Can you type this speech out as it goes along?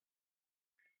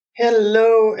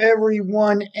Hello,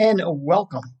 everyone, and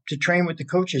welcome to Train with the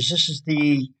Coaches. This is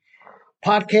the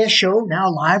podcast show now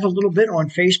live a little bit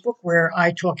on Facebook where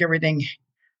I talk everything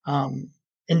um,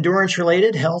 endurance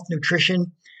related, health,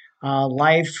 nutrition,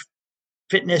 life,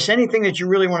 fitness, anything that you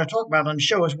really want to talk about on the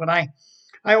show is what I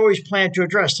always plan to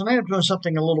address. Tonight I'm doing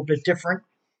something a little bit different.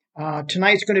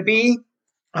 Tonight's going to be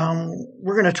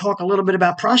we're going to talk a little bit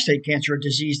about prostate cancer, a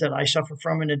disease that I suffer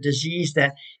from, and a disease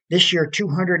that this year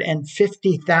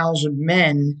 250,000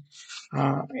 men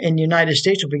in the United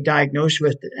States will be diagnosed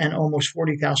with, and almost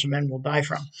 40,000 men will die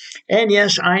from. And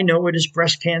yes, I know it is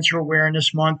Breast Cancer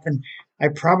Awareness Month, and I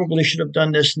probably should have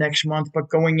done this next month, but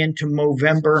going into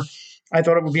Movember, I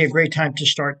thought it would be a great time to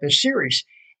start this series.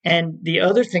 And the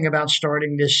other thing about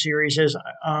starting this series is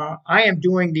I am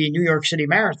doing the New York City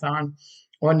Marathon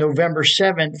on November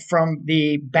 7th from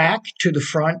the back to the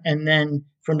front and then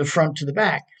from the front to the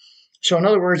back. So in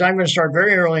other words, I'm going to start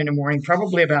very early in the morning,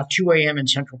 probably about 2 a.m. in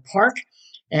Central Park,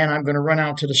 and I'm going to run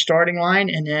out to the starting line.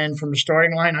 And then from the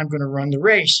starting line, I'm going to run the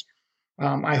race.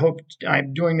 I hope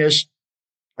I'm doing this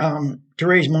to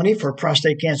raise money for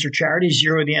prostate cancer charity,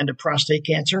 Zero the End of Prostate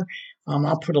Cancer.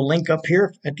 I'll put a link up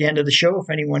here at the end of the show.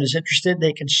 If anyone is interested,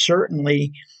 they can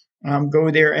certainly go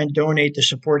there and donate to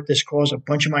support this cause. A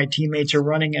bunch of my teammates are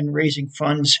running and raising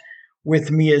funds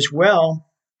with me as well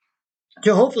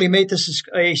to hopefully make this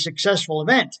a successful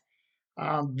event.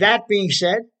 That being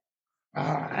said,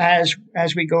 as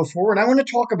we go forward, I want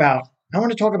to talk about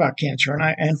cancer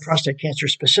and prostate cancer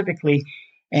specifically,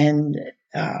 and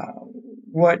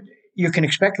what you can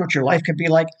expect, what your life could be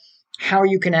like, how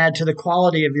you can add to the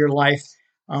quality of your life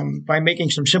by making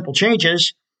some simple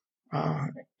changes,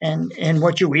 and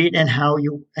what you eat and how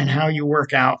you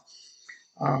work out.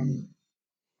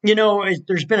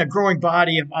 There's been a growing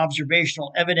body of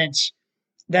observational evidence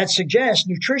that suggests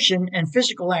nutrition and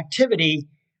physical activity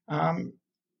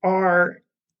are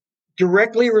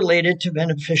directly related to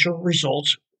beneficial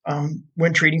results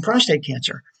when treating prostate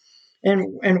cancer.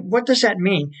 And what does that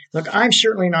mean? Look, I'm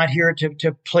certainly not here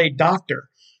to play doctor,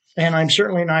 and I'm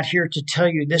certainly not here to tell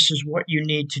you this is what you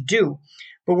need to do.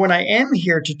 But what I am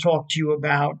here to talk to you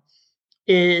about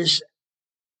is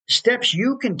steps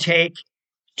you can take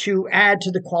to add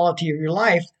to the quality of your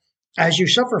life as you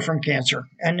suffer from cancer.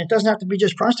 And it doesn't have to be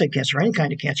just prostate cancer, any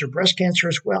kind of cancer, breast cancer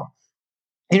as well.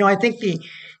 I think the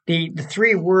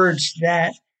three words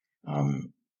that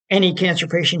any cancer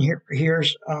patient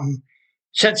hears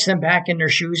sets them back in their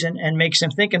shoes and makes them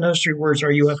think, and those three words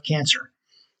are, you have cancer,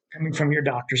 coming from your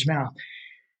doctor's mouth.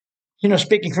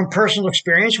 Speaking from personal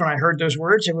experience, when I heard those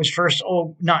words, it was first,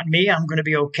 oh, not me, I'm going to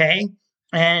be okay.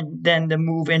 And then the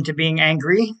move into being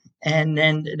angry, and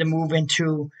then the move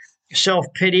into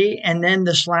self-pity, and then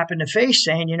the slap in the face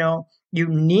saying, you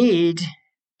need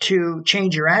to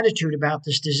change your attitude about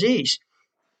this disease.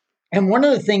 And one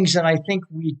of the things that I think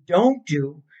we don't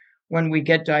do when we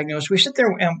get diagnosed, we sit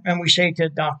there and we say to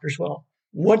doctors, well,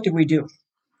 what do we do?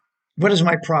 What is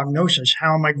my prognosis?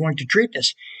 How am I going to treat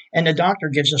this? And the doctor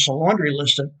gives us a laundry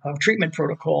list of treatment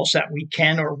protocols that we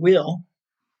can or will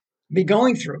be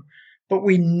going through. But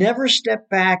we never step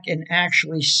back and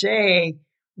actually say,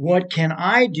 what can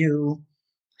I do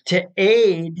to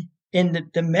aid in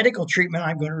the medical treatment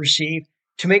I'm going to receive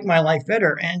to make my life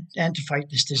better and to fight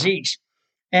this disease?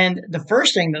 And the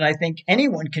first thing that I think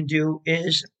anyone can do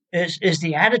is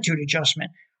the attitude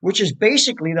adjustment, which is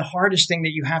basically the hardest thing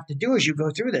that you have to do as you go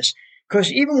through this.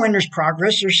 Because even when there's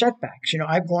progress, there's setbacks.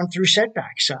 I've gone through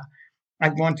setbacks.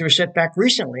 I've gone through a setback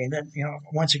recently that,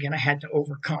 once again, I had to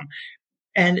overcome.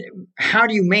 And how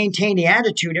do you maintain the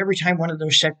attitude every time one of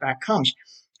those setbacks comes?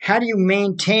 How do you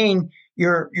maintain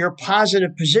your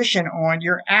positive position on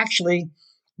you're actually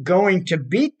going to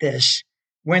beat this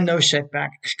when those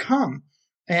setbacks come?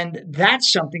 And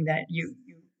that's something that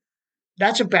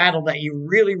that's a battle that you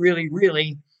really, really,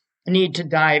 really need to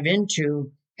dive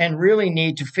into and really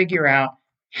need to figure out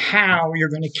how you're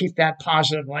going to keep that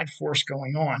positive life force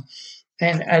going on.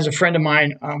 And as a friend of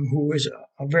mine who is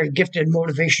a very gifted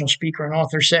motivational speaker and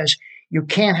author says, you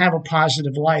can't have a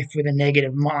positive life with a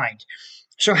negative mind.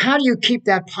 So how do you keep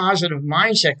that positive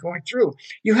mindset going through?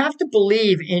 You have to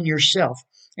believe in yourself,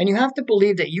 and you have to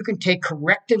believe that you can take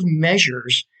corrective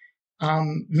measures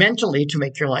mentally to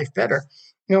make your life better.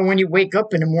 When you wake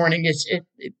up in the morning,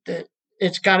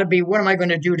 it's got to be, what am I going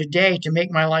to do today to make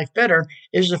my life better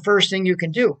is the first thing you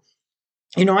can do.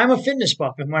 I'm a fitness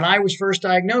buff, and when I was first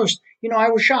diagnosed, I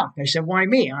was shocked. I said, why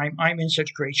me? I'm in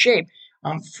such great shape.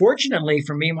 Fortunately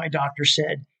for me, my doctor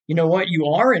said, you know what, you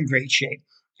are in great shape.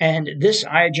 And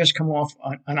I had just come off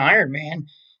an Ironman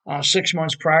 6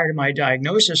 months prior to my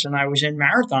diagnosis, and I was in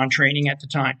marathon training at the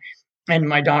time. And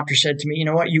my doctor said to me, you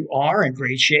know what, you are in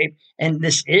great shape, and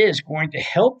this is going to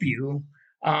help you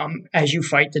as you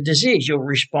fight the disease. You'll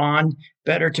respond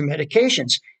better to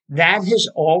medications. That has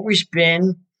always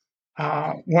been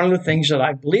one of the things that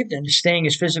I believed in, staying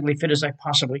as physically fit as I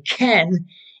possibly can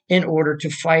in order to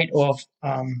fight off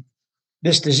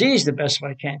this disease the best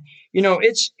I can.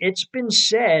 It's been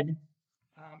said,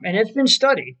 and it's been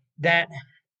studied, that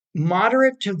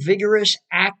moderate to vigorous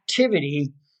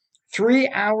activity 3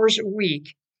 hours a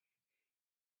week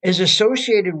is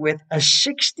associated with a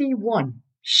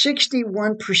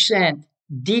 61%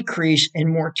 decrease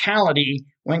in mortality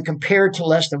when compared to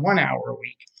less than 1 hour a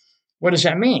week. What does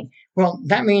that mean? Well,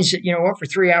 that means that, for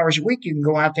 3 hours a week, you can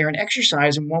go out there and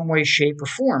exercise in one way, shape, or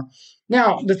form.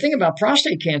 Now, the thing about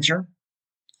prostate cancer,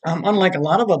 unlike a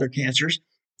lot of other cancers,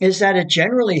 is that it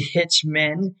generally hits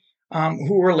men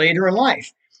who are later in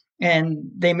life. And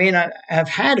they may not have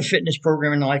had a fitness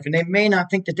program in life, and they may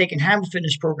not think that they can have a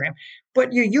fitness program.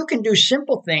 But you can do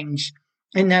simple things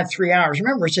in that 3 hours.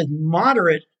 Remember, it says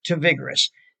moderate to vigorous.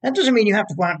 That doesn't mean you have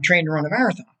to go out and train to run a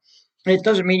marathon. It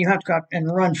doesn't mean you have to go out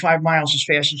and run 5 miles as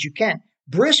fast as you can.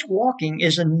 Brisk walking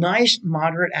is a nice,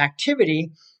 moderate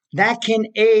activity that can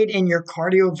aid in your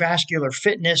cardiovascular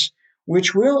fitness,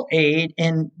 which will aid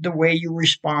in the way you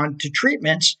respond to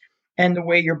treatments and the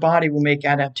way your body will make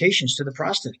adaptations to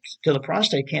the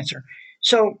prostate cancer.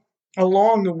 So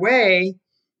along the way,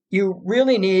 you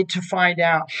really need to find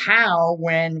out how,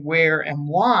 when, where, and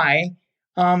why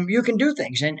you can do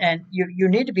things. And you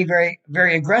need to be very,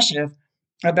 very aggressive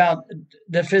about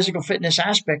the physical fitness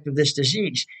aspect of this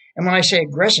disease. And when I say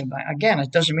aggressive, again,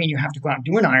 it doesn't mean you have to go out and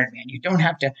do an Ironman. You don't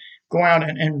have to go out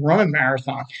and run a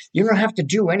marathon. You don't have to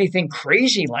do anything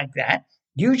crazy like that.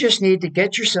 You just need to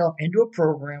get yourself into a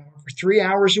program for 3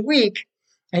 hours a week,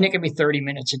 and it can be 30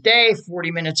 minutes a day,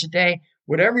 40 minutes a day.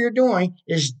 Whatever you're doing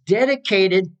is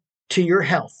dedicated to your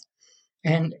health.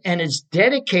 And it's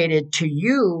dedicated to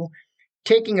you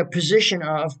taking a position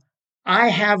of, I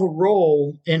have a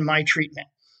role in my treatment,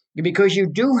 because you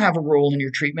do have a role in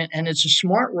your treatment, and it's a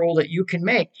smart role that you can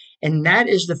make. And that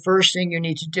is the first thing you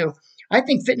need to do. I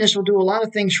think fitness will do a lot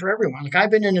of things for everyone. Like,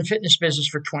 I've been in the fitness business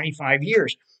for 25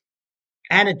 years.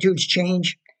 Attitudes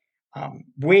change.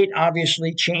 Weight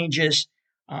obviously changes.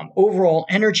 Overall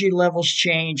energy levels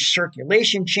change.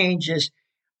 Circulation changes.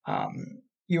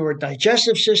 Your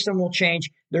digestive system will change.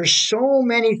 There's so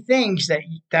many things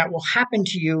that will happen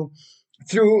to you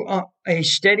through a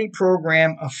steady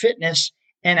program of fitness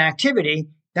and activity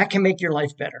that can make your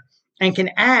life better and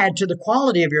can add to the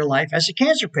quality of your life as a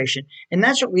cancer patient. And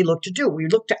that's what we look to do. We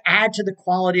look to add to the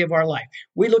quality of our life.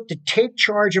 We look to take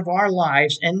charge of our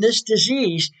lives and this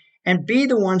disease and be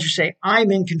the ones who say,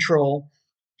 I'm in control.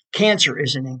 Cancer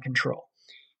isn't in control.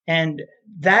 And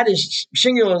that is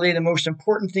singularly the most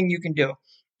important thing you can do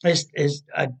is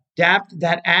adapt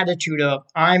that attitude of,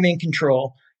 I'm in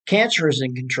control. Cancer is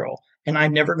in control. And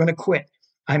I'm never going to quit.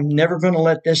 I'm never going to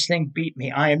let this thing beat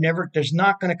me. There's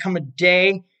not going to come a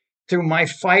day through my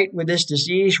fight with this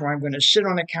disease where I'm going to sit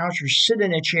on a couch or sit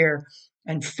in a chair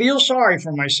and feel sorry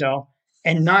for myself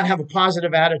and not have a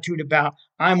positive attitude about,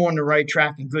 I'm on the right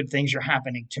track and good things are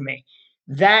happening to me.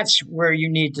 That's where you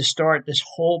need to start this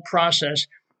whole process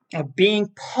of being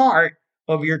part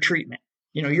of your treatment.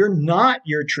 You're not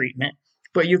your treatment,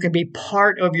 but you can be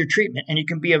part of your treatment, and you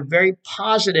can be a very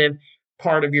positive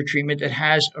part of your treatment that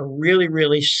has a really,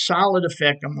 really solid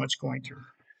effect on what's going through.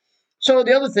 So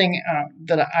the other thing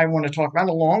that I want to talk about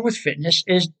along with fitness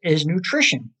is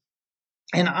nutrition.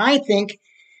 And I think,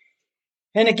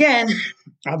 and again,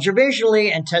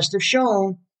 observationally and tests have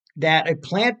shown that a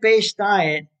plant-based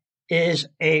diet is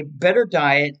a better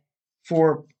diet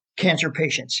for cancer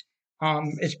patients.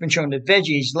 It's been shown that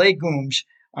veggies, legumes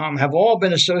have all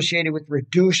been associated with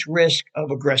reduced risk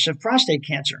of aggressive prostate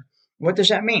cancer. What does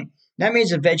that mean? That means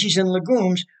that veggies and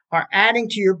legumes are adding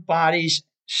to your body's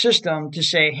system to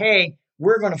say, hey,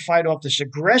 we're going to fight off this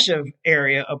aggressive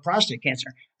area of prostate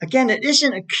cancer. Again, it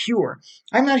isn't a cure.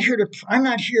 I'm not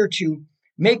here to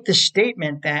make the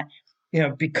statement that,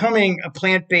 becoming a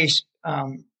plant-based,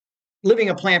 living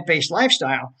a plant-based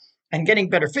lifestyle and getting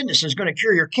better fitness is going to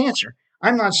cure your cancer.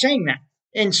 I'm not saying that.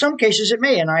 In some cases it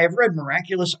may, and I have read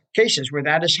miraculous cases where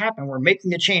that has happened. We're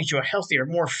making the change to a healthier,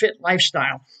 more fit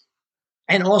lifestyle.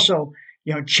 And also,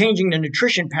 changing the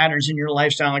nutrition patterns in your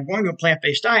lifestyle and going to a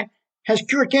plant-based diet has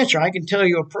cured cancer. I can tell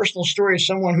you a personal story of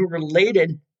someone who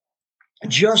related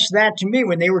just that to me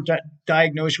when they were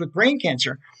diagnosed with brain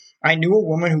cancer. I knew a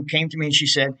woman who came to me and she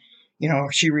said,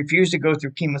 she refused to go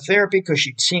through chemotherapy because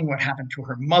she'd seen what happened to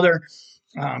her mother.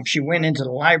 She went into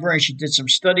the library, she did some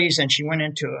studies, and she went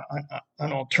into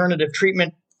an alternative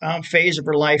treatment phase of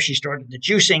her life, she started the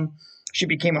juicing. She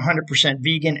became 100%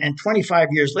 vegan. And 25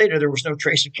 years later, there was no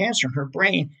trace of cancer in her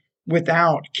brain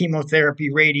without chemotherapy,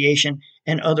 radiation,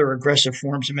 and other aggressive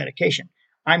forms of medication.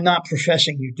 I'm not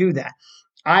professing you do that.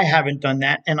 I haven't done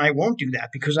that, and I won't do that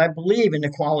because I believe in the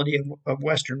quality of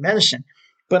Western medicine.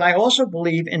 But I also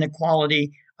believe in the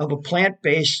quality of a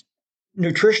plant-based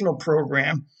nutritional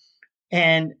program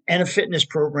and a fitness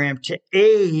program to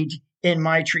aid in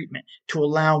my treatment, to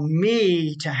allow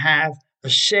me to have a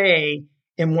say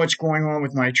in what's going on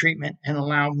with my treatment and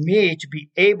allow me to be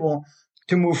able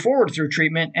to move forward through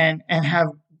treatment and have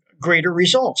greater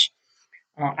results.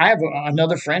 I have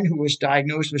another friend who was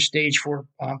diagnosed with stage 4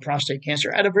 prostate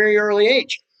cancer at a very early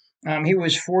age. He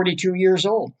was 42 years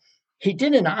old. He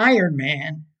did an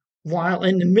Ironman while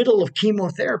in the middle of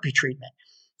chemotherapy treatment.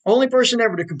 Only person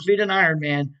ever to complete an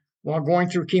Ironman while going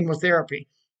through chemotherapy.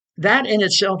 That in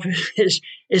itself is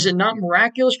it not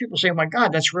miraculous? People say, "Oh my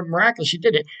God, that's miraculous! He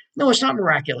did it." No, it's not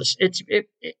miraculous.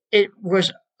 It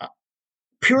was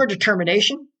pure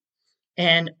determination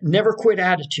and never quit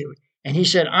attitude. And he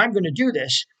said, "I'm going to do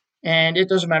this, and it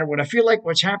doesn't matter what I feel like,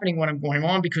 what's happening, what I'm going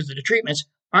on because of the treatments.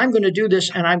 I'm going to do this,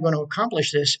 and I'm going to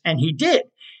accomplish this." And he did.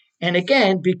 And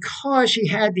again, because he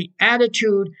had the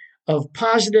attitude of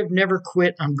positive, never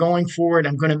quit, I'm going forward,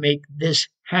 I'm going to make this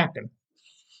happen.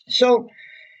 So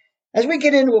as we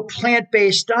get into a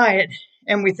plant-based diet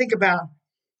and we think about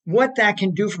what that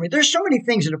can do for me, there's so many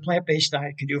things that a plant-based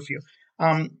diet can do for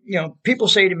you. People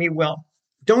say to me, "Well,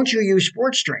 don't you use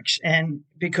sports drinks?" And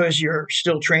because you're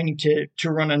still training to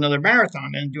run another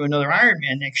marathon and do another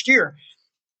Ironman next year,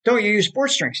 don't you use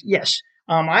sports drinks? Yes.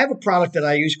 I have a product that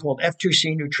I use called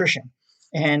F2C Nutrition.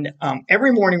 And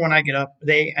every morning when I get up,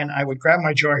 I would grab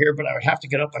my jar here, but I would have to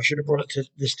get up. I should have brought it to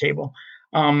this table.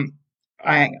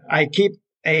 I keep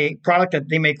a product that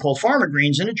they make called Farmer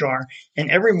Greens in a jar. And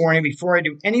every morning before I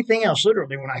do anything else,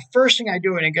 literally, first thing I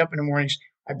do when I get up in the mornings,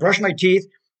 I brush my teeth,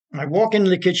 I walk into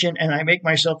the kitchen, and I make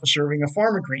myself a serving of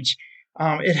Farmer Greens.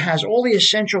 It has all the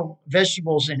essential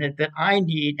vegetables in it that I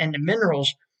need and the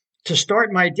minerals to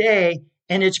start my day,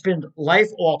 and it's been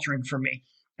life-altering for me.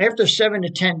 After 7 to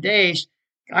 10 days,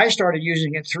 I started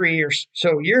using it 3 or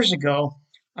so years ago.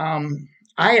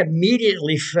 I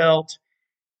immediately felt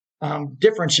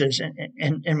differences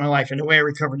in my life, in the way I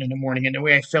recovered in the morning, and the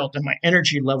way I felt, and my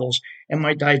energy levels, and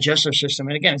my digestive system.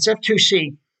 And again, it's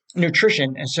F2C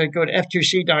Nutrition. And so go to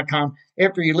f2c.com.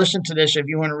 After you listen to this, if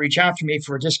you want to reach out to me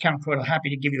for a discount code, I'm happy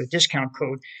to give you a discount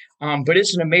code. But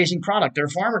it's an amazing product. They're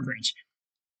Farmer Greens.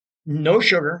 No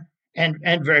sugar and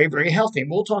very, very healthy. And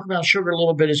we'll talk about sugar a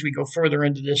little bit as we go further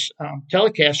into this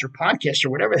telecast or podcast or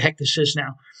whatever the heck this is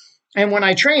now. And when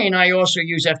I train, I also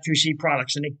use F2C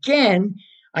products. And again,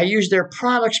 I use their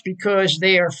products because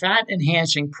they are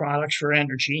fat-enhancing products for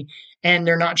energy, and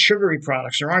they're not sugary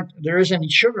products. There isn't any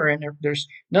sugar in there. There's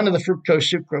none of the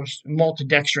fructose, sucrose,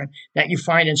 maltodextrin that you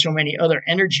find in so many other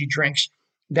energy drinks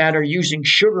that are using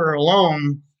sugar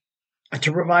alone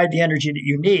to provide the energy that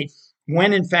you need,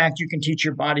 when in fact you can teach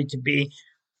your body to be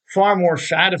far more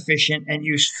fat efficient and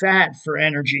use fat for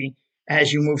energy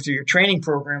as you move through your training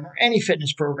program or any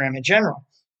fitness program in general.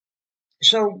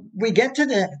 So we get to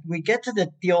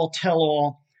the old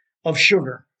tell-all of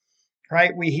sugar,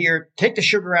 right? We hear, take the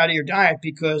sugar out of your diet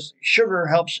because sugar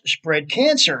helps spread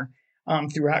cancer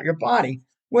throughout your body.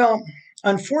 Well,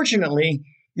 unfortunately,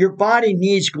 your body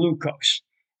needs glucose,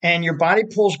 and your body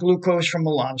pulls glucose from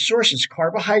a lot of sources.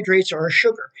 Carbohydrates are a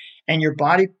sugar, and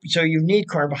so you need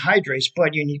carbohydrates,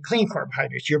 but you need clean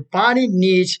carbohydrates. Your body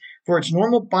needs, for its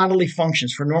normal bodily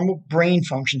functions, for normal brain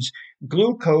functions,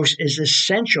 glucose is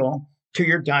essential to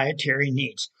your dietary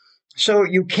needs. So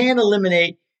you can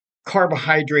eliminate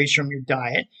carbohydrates from your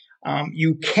diet.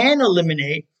 You can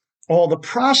eliminate all the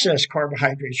processed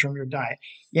carbohydrates from your diet.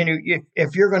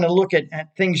 If you're going to look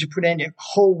at things you put in,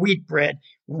 whole wheat bread,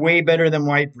 way better than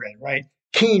white bread, right?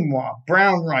 Quinoa,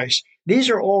 brown rice. These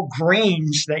are all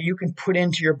grains that you can put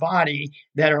into your body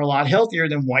that are a lot healthier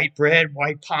than white bread,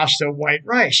 white pasta, white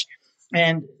rice.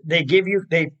 And they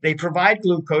provide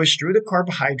glucose through the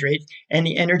carbohydrate and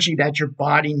the energy that your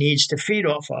body needs to feed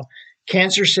off of.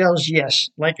 Cancer cells, yes,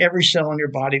 like every cell in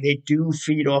your body, they do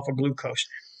feed off of glucose.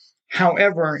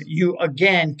 However, you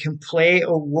again can play a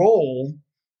role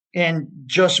in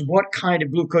just what kind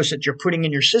of glucose that you're putting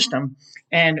in your system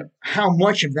and how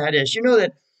much of that is. You know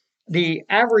that the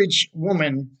average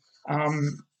woman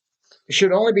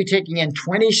should only be taking in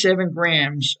 27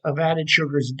 grams of added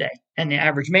sugars a day, and the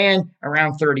average man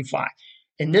around 35.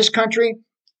 In this country,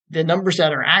 the numbers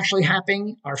that are actually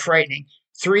happening are frightening.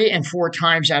 3 and 4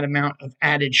 times that amount of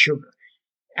added sugar.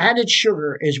 Added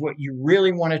sugar is what you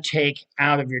really want to take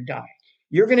out of your diet.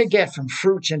 you're going to get from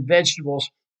fruits and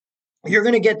vegetables, you're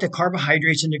going to get the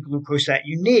carbohydrates and the glucose that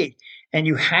you need. And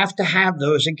you have to have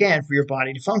those again for your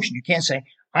body to function. You can't say,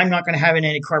 I'm not going to have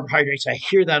any carbohydrates. I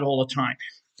hear that all the time.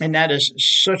 And that is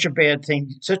such a bad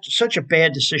thing, such a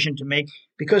bad decision to make,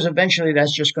 because eventually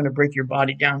that's just going to break your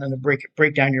body down and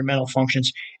break down your mental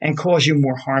functions and cause you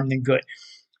more harm than good.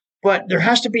 But there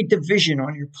has to be division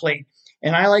on your plate.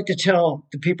 And I like to tell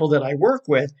the people that I work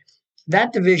with,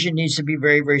 that division needs to be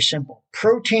very, very simple.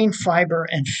 Protein, fiber,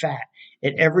 and fat.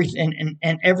 At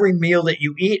every meal that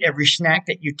you eat, every snack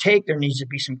that you take, there needs to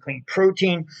be some clean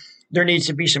protein. There needs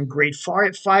to be some great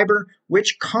fiber,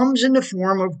 which comes in the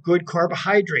form of good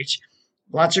carbohydrates.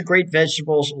 Lots of great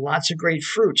vegetables, lots of great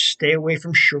fruits. Stay away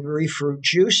from sugary fruit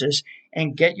juices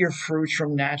and get your fruits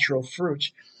from natural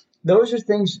fruits. Those are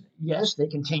things, yes, they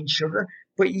contain sugar,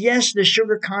 but yes, the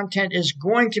sugar content is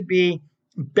going to be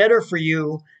better for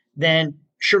you than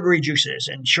sugary juices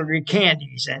and sugary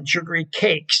candies and sugary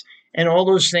cakes and all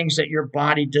those things that your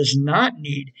body does not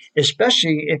need,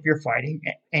 especially if you're fighting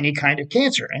any kind of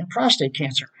cancer and prostate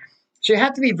cancer. So you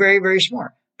have to be very, very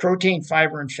smart. Protein,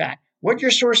 fiber, and fat. What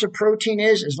your source of protein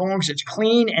is, as long as it's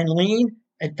clean and lean,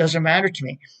 it doesn't matter to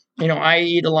me. I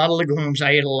eat a lot of legumes.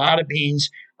 I eat a lot of beans.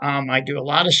 I do a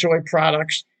lot of soy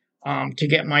products to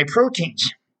get my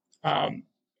proteins.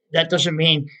 That doesn't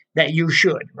mean that you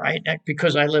should, right?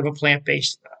 Because I live a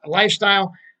plant-based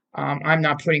lifestyle, I'm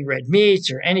not putting red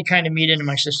meats or any kind of meat into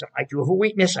my system. I do have a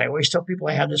weakness. I always tell people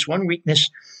I have this one weakness.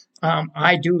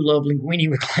 I do love linguine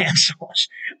with clam sauce.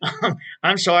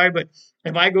 I'm sorry, but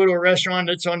if I go to a restaurant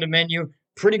that's on the menu,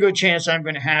 pretty good chance I'm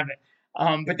going to have it.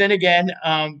 But then again,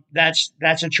 that's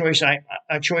a choice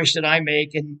that I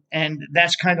make, and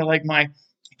that's kind of like my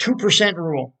 2%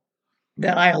 rule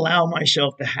that I allow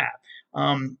myself to have.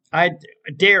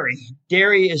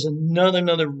 Dairy is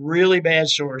another really bad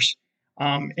source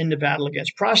in the battle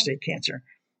against prostate cancer.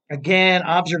 Again,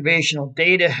 observational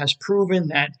data has proven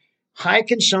that high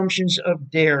consumptions of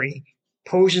dairy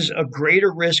poses a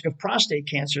greater risk of prostate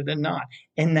cancer than not,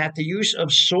 and that the use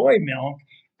of soy milk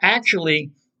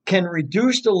actually can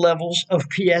reduce the levels of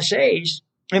PSAs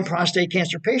in prostate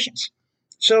cancer patients.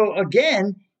 So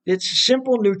again, it's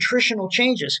simple nutritional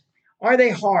changes. Are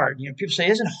they hard? People say,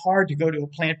 isn't it hard to go to a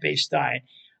plant-based diet?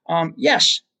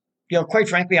 Yes. Quite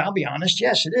frankly, I'll be honest.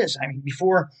 Yes, it is. I mean,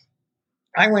 before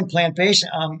I went plant-based,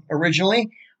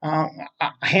 originally, a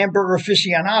hamburger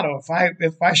aficionado.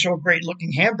 If I saw a great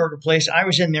looking hamburger place, I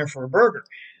was in there for a burger.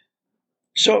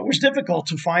 So it was difficult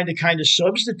to find the kind of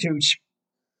substitutes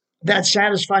that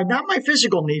satisfied not my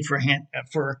physical need for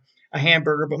a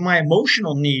hamburger, but my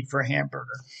emotional need for a hamburger.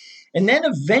 And then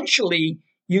eventually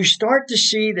you start to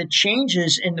see the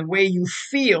changes in the way you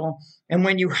feel. And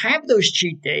when you have those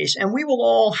cheat days, and we will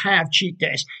all have cheat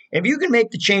days. If you can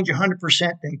make the change 100%,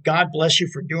 then God bless you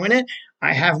for doing it.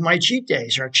 I have my cheat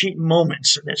days, or cheat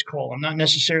moments, let's call them, not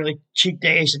necessarily cheat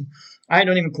days. And I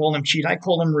don't even call them cheat. I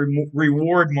call them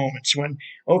reward moments when,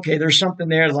 okay, there's something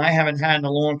there that I haven't had in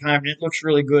a long time and it looks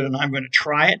really good and I'm going to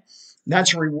try it.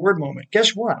 That's a reward moment. Guess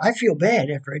what? I feel bad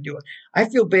after I do it. I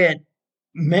feel bad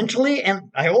mentally, and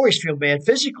I always feel bad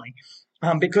physically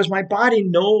because my body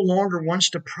no longer wants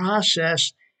to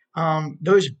process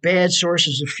those bad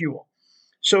sources of fuel.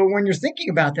 So when you're thinking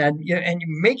about that and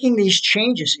you're making these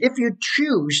changes, if you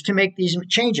choose to make these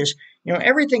changes,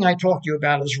 everything I talk to you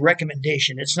about is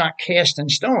recommendation. It's not cast in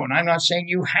stone. I'm not saying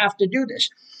you have to do this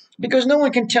because no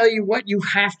one can tell you what you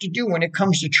have to do when it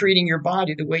comes to treating your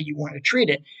body the way you want to treat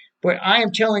it. But I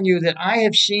am telling you that I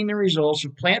have seen the results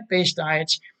of plant-based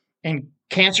diets in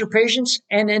cancer patients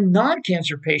and in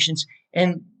non-cancer patients,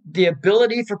 and the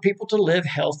ability for people to live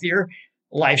healthier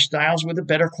lifestyles with a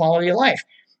better quality of life.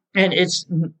 And it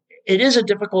is a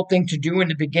difficult thing to do in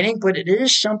the beginning, but it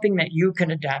is something that you can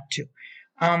adapt to.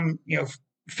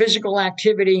 Physical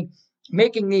activity,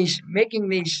 making these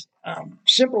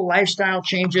simple lifestyle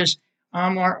changes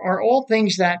are all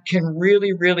things that can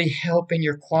really, really help in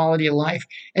your quality of life.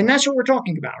 And that's what we're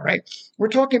talking about, right? We're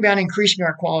talking about increasing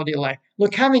our quality of life.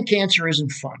 Look, having cancer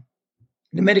isn't fun.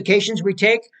 The medications we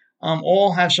take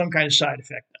all have some kind of side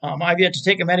effect. I've yet to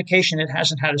take a medication that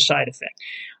hasn't had a side effect.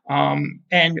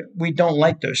 And we don't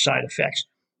like those side effects.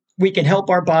 We can help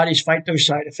our bodies fight those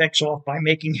side effects off by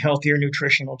making healthier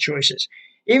nutritional choices.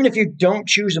 Even if you don't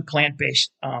choose a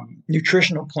plant-based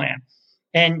nutritional plan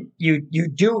and you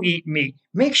do eat meat,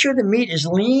 make sure the meat is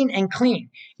lean and clean.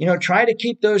 Try to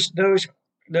keep those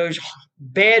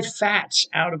bad fats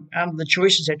out of the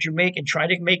choices that you make and try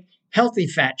to make healthy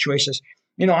fat choices.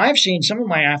 I've seen some of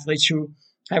my athletes who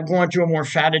have gone through a more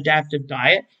fat adaptive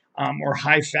diet or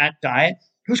high fat diet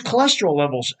whose cholesterol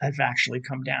levels have actually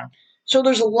come down. So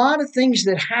there's a lot of things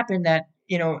that happen that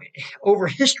over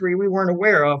history we weren't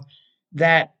aware of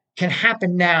that can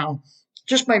happen now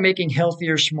just by making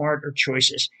healthier, smarter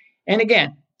choices. And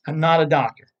again, I'm not a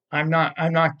doctor. I'm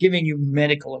not giving you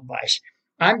medical advice.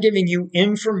 I'm giving you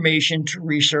information to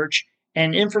research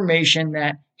and information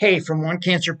that, hey, from one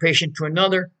cancer patient to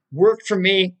another, worked for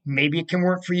me. Maybe it can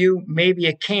work for you. Maybe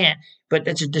it can't. But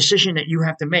that's a decision that you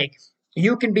have to make.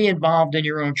 You can be involved in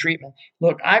your own treatment.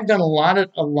 Look, I've done a lot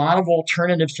of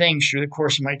alternative things through the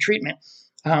course of my treatment.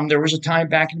 There was a time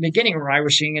back in the beginning where I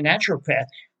was seeing a naturopath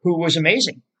who was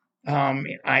amazing.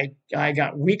 I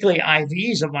got weekly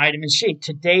IVs of vitamin C.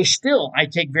 Today, still, I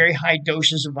take very high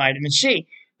doses of vitamin C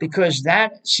because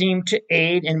that seemed to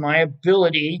aid in my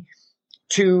ability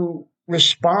to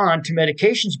respond to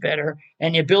medications better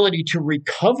and the ability to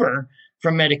recover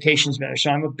from medications better. So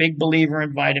I'm a big believer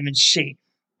in vitamin C.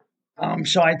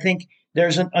 So I think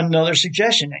there's another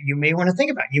suggestion that you may want to think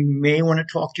about. You may want to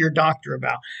talk to your doctor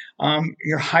about.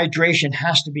 Your hydration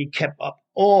has to be kept up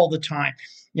all the time.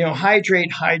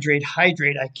 Hydrate.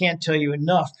 I can't tell you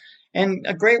enough. And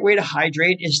a great way to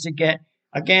hydrate is to get,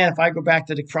 again, if I go back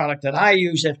to the product that I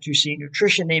use, F2C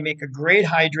Nutrition, they make a great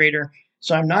hydrator.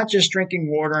 So I'm not just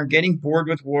drinking water and getting bored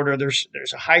with water. There's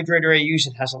a hydrator I use.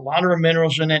 It has a lot of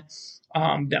minerals in it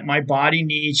that my body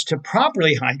needs to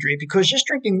properly hydrate, because just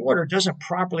drinking water doesn't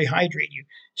properly hydrate you.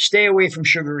 Stay away from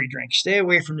sugary drinks. Stay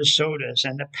away from the sodas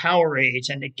and the Powerades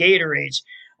and the Gatorades.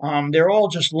 They're all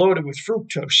just loaded with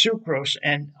fructose, sucrose,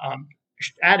 and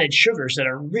added sugars that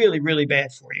are really, really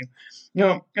bad for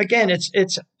you. Again,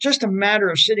 it's just a matter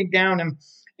of sitting down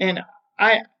and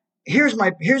here's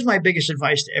my biggest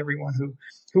advice to everyone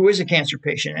who is a cancer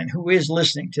patient and who is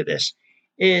listening to this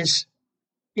is,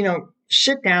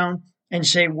 sit down and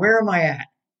say, where am I at?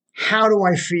 How do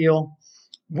I feel?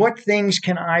 What things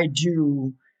can I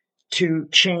do to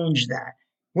change that?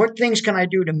 What things can I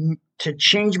do to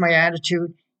change my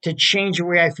attitude, to change the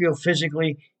way I feel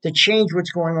physically, to change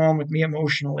what's going on with me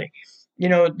emotionally?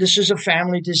 This is a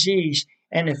family disease.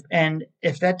 And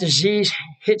if that disease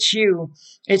hits you,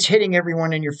 it's hitting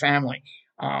everyone in your family.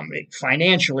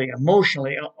 Financially,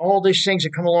 emotionally, all these things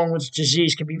that come along with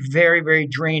disease can be very, very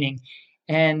draining.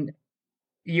 And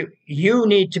you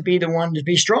need to be the one to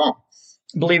be strong.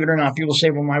 Believe it or not, people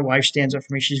say, well, my wife stands up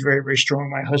for me. She's very, very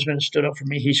strong. My husband has stood up for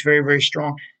me. He's very, very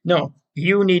strong. No,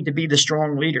 you need to be the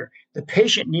strong leader. The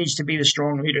patient needs to be the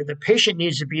strong leader. The patient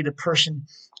needs to be the person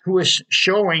who is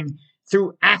showing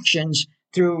through actions,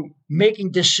 through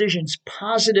making decisions,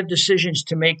 positive decisions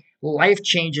to make life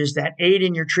changes that aid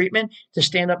in your treatment, to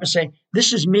stand up and say,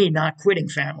 this is me not quitting,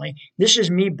 family. This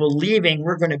is me believing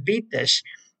we're going to beat this.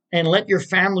 And let your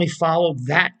family follow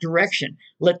that direction.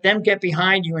 Let them get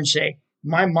behind you and say,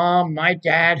 my mom, my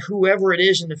dad, whoever it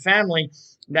is in the family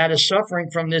that is suffering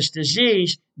from this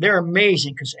disease, they're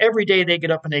amazing because every day they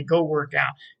get up and they go work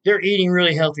out. They're eating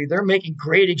really healthy. They're making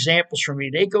great examples for me.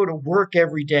 They go to work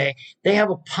every day. They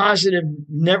have a positive,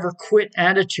 never quit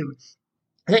attitude.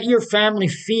 Let your family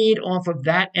feed off of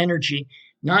that energy,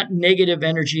 not negative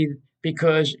energy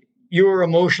because you're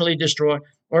emotionally distraught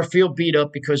or feel beat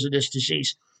up because of this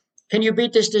disease. Can you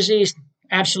beat this disease?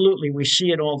 Absolutely. We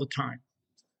see it all the time.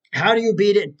 How do you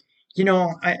beat it?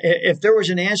 If there was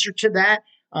an answer to that,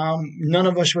 none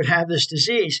of us would have this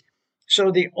disease.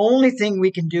 So the only thing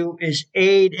we can do is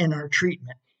aid in our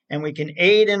treatment. And we can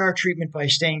aid in our treatment by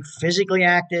staying physically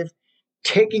active,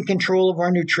 taking control of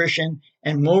our nutrition,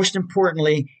 and most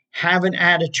importantly, have an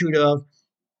attitude of,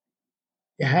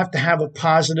 you have to have a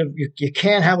positive, you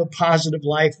can't have a positive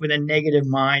life with a negative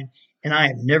mind. And I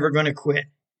am never going to quit.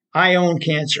 I own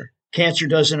cancer. Cancer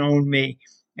doesn't own me.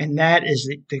 And that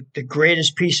is the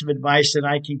greatest piece of advice that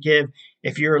I can give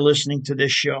if you're listening to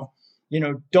this show.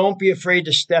 Don't be afraid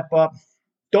to step up.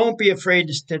 Don't be afraid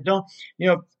and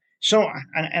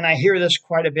I hear this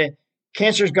quite a bit.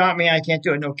 Cancer's got me. I can't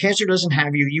do it. No, cancer doesn't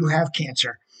have you. You have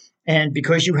cancer. And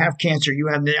because you have cancer, you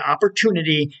have the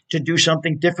opportunity to do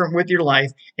something different with your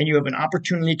life. And you have an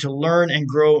opportunity to learn and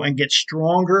grow and get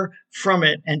stronger from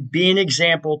it and be an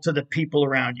example to the people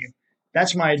around you.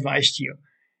 That's my advice to you.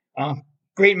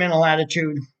 Great mental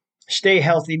attitude. Stay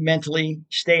healthy mentally.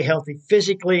 Stay healthy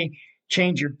physically.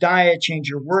 Change your diet. Change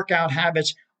your workout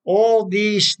habits. All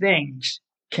these things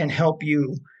can help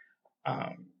you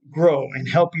grow and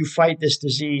help you fight this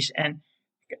disease and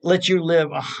let you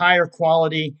live a higher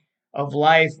quality of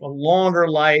life, a longer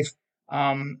life.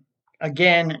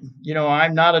 Again,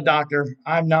 I'm not a doctor.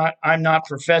 I'm not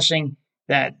professing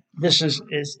that this is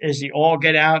the all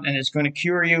get out and it's going to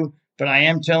cure you, but I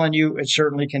am telling you it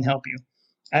certainly can help you.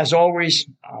 As always,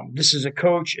 this is a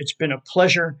coach. It's been a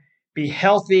pleasure. Be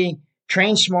healthy,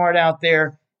 train smart out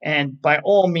there, and by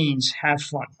all means, have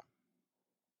fun.